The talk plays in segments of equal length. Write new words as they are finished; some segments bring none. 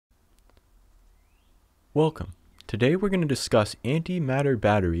Welcome. Today we're going to discuss antimatter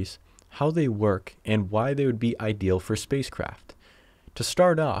batteries, how they work, and why they would be ideal for spacecraft. To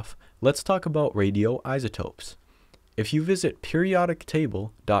start off, let's talk about radioisotopes. If you visit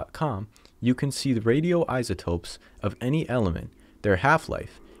periodictable.com, you can see the radioisotopes of any element, their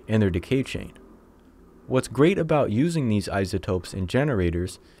half-life, and their decay chain. What's great about using these isotopes in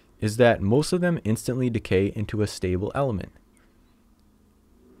generators is that most of them instantly decay into a stable element.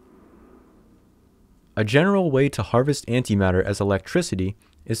 A general way to harvest antimatter as electricity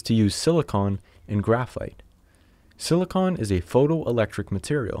is to use silicon and graphite. Silicon is a photoelectric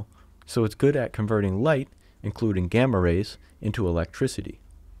material, so it's good at converting light, including gamma rays, into electricity.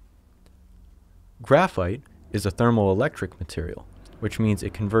 Graphite is a thermoelectric material, which means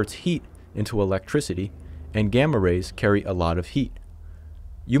it converts heat into electricity, and gamma rays carry a lot of heat.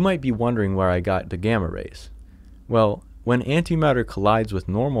 You might be wondering where I got the gamma rays. Well, when antimatter collides with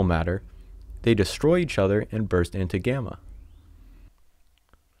normal matter, they destroy each other and burst into gamma.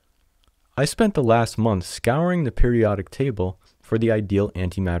 I spent the last month scouring the periodic table for the ideal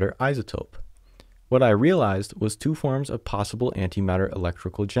antimatter isotope. What I realized was two forms of possible antimatter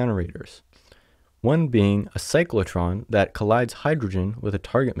electrical generators. One being a cyclotron that collides hydrogen with a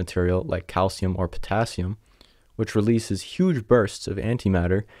target material like calcium or potassium, which releases huge bursts of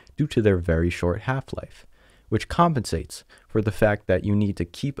antimatter due to their very short half-life, which compensates for the fact that you need to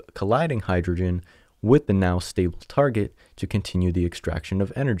keep colliding hydrogen with the now stable target to continue the extraction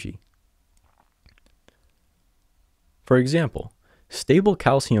of energy. For example, stable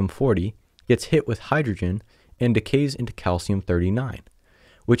calcium-40 gets hit with hydrogen and decays into calcium-39,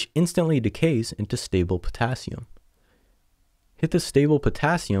 which instantly decays into stable potassium. Hit the stable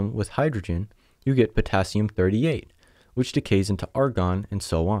potassium with hydrogen, you get potassium-38, which decays into argon, and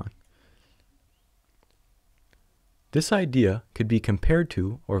so on. This idea could be compared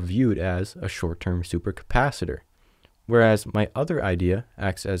to or viewed as a short-term supercapacitor, whereas my other idea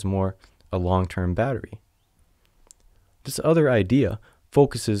acts as more a long-term battery. This other idea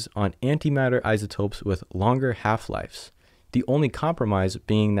focuses on antimatter isotopes with longer half-lives, the only compromise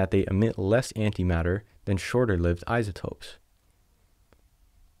being that they emit less antimatter than shorter-lived isotopes.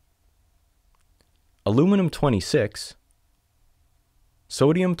 Aluminum-26,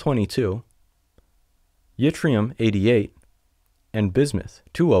 sodium-22, yttrium-88, and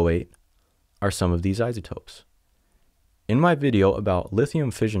bismuth-208 are some of these isotopes. In my video about lithium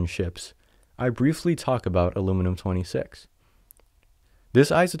fission ships, I briefly talk about aluminum-26.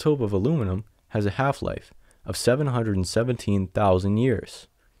 This isotope of aluminum has a half-life of 717,000 years.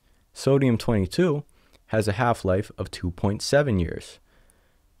 Sodium-22 has a half-life of 2.7 years.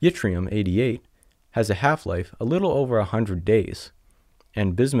 Yttrium-88 has a half-life a little over 100 days,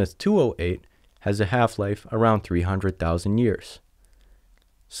 and bismuth-208 has a half-life around 300,000 years.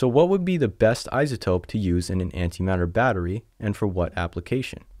 So what would be the best isotope to use in an antimatter battery, and for what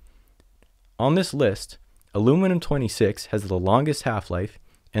application? On this list, aluminum-26 has the longest half-life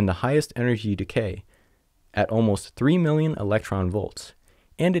and the highest energy decay at almost 3 million electron volts,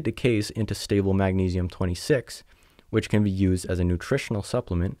 and it decays into stable magnesium-26, which can be used as a nutritional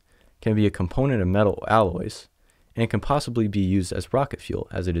supplement, can be a component of metal alloys, and can possibly be used as rocket fuel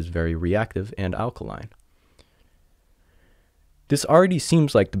as it is very reactive and alkaline. This already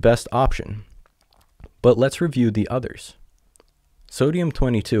seems like the best option, but let's review the others.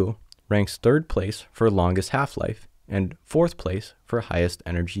 Sodium-22 ranks 3rd place for longest half-life and 4th place for highest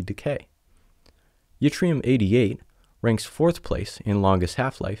energy decay. Yttrium-88 ranks 4th place in longest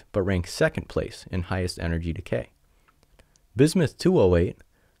half-life but ranks 2nd place in highest energy decay. Bismuth-208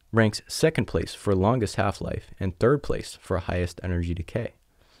 ranks 2nd place for longest half-life and 3rd place for highest energy decay.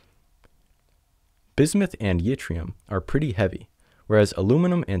 Bismuth and yttrium are pretty heavy, whereas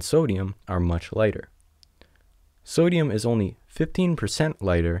aluminum and sodium are much lighter. Sodium is only 15%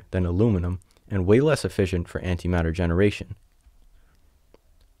 lighter than aluminum and way less efficient for antimatter generation.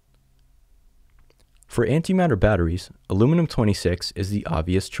 For antimatter batteries, aluminum-26 is the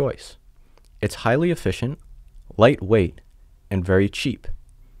obvious choice. It's highly efficient, lightweight, and very cheap.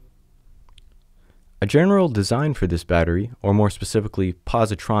 A general design for this battery, or more specifically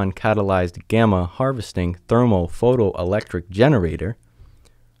positron-catalyzed gamma harvesting thermo-photoelectric generator,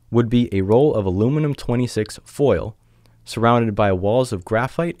 would be a roll of aluminum-26 foil surrounded by walls of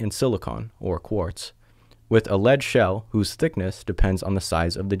graphite and silicon, or quartz, with a lead shell whose thickness depends on the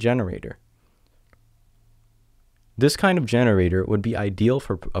size of the generator. This kind of generator would be ideal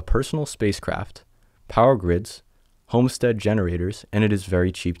for a personal spacecraft, power grids, homestead generators, and it is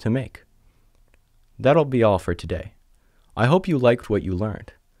very cheap to make. That'll be all for today. I hope you liked what you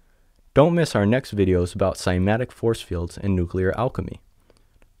learned. Don't miss our next videos about cymatic force fields and nuclear alchemy.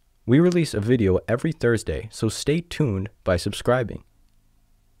 We release a video every Thursday, so stay tuned by subscribing.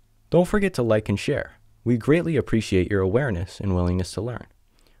 Don't forget to like and share. We greatly appreciate your awareness and willingness to learn.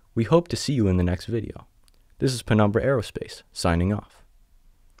 We hope to see you in the next video. This is Penumbra Aerospace, signing off.